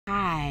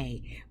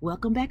Hi,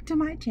 welcome back to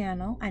my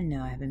channel. I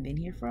know I haven't been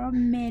here for a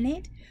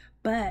minute,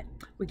 but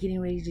we're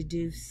getting ready to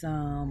do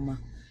some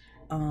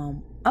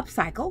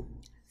upcycle,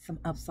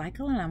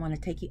 and I want to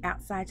take you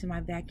outside to my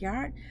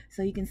backyard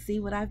so you can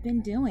see what I've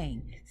been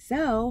doing.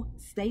 So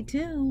stay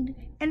tuned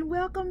and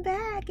welcome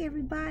back,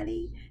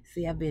 everybody.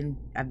 See, I've been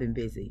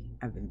busy.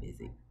 I've been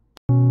busy.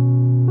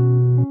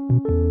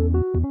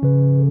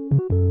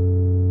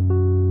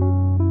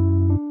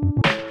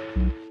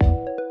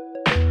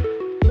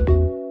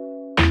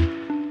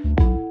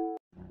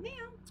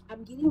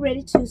 I'm getting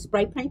ready to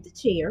spray paint the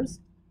chairs.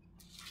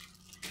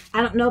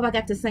 I don't know if I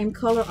got the same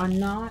color or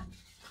not,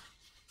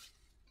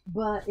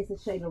 but it's a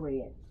shade of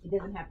red. It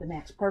doesn't have to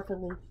match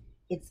perfectly.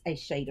 It's a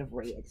shade of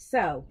red.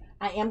 So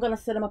I am going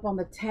to set them up on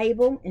the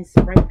table and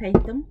spray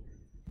paint them.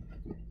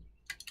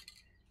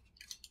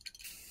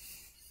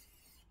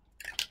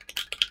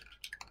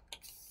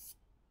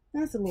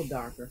 That's a little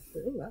darker.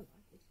 Ooh, I like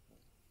this.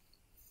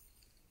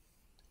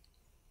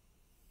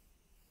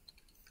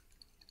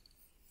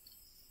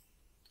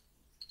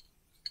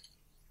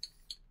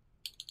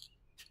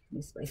 Let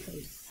me spray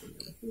those.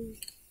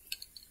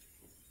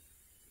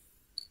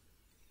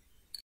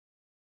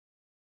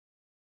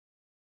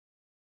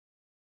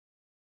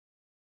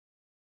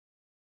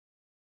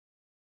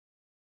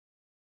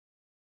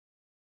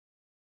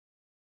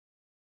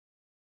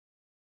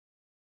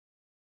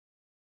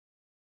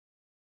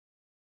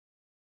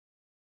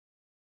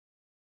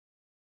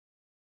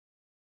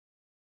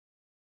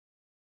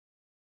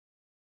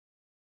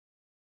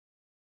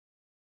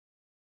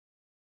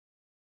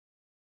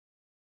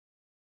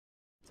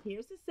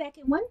 Here's the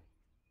second one.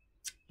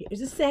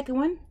 Here's the second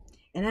one.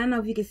 And I don't know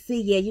if you can see.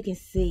 Yeah, you can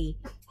see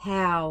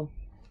how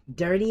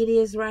dirty it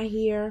is right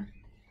here.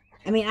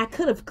 I mean, I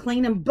could have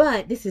cleaned them,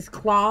 but this is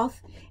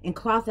cloth, and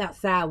cloth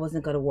outside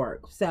wasn't going to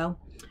work. So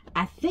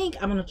I think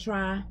I'm going to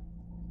try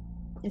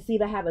and see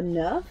if I have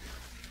enough.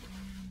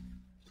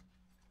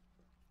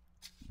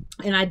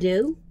 And I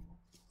do.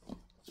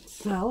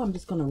 So I'm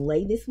just going to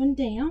lay this one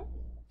down.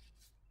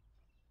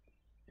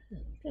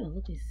 Gotta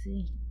look and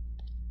see.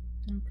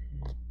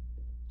 Okay.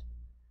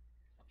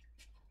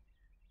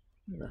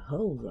 Where the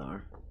holes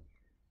are.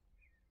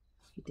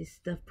 Get this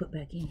stuff put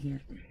back in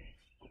here.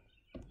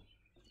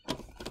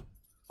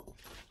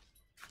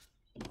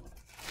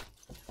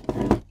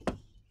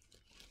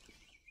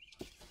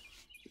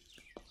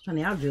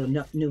 Honey, I'll drill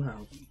new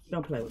holes.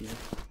 Don't play with me.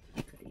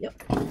 Okay,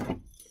 yep.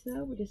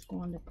 So we're just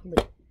going to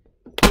clip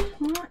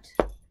hot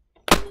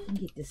and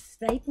get the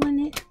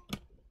stapling it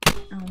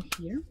on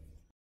here.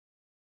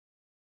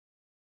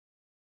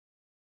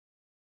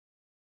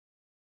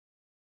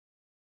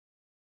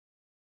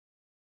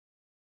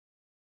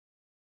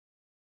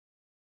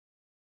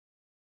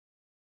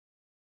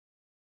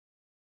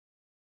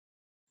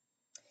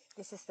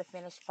 This is the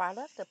finished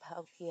product. I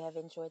hope you have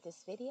enjoyed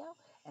this video,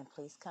 and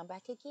please come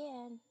back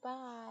again.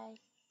 Bye.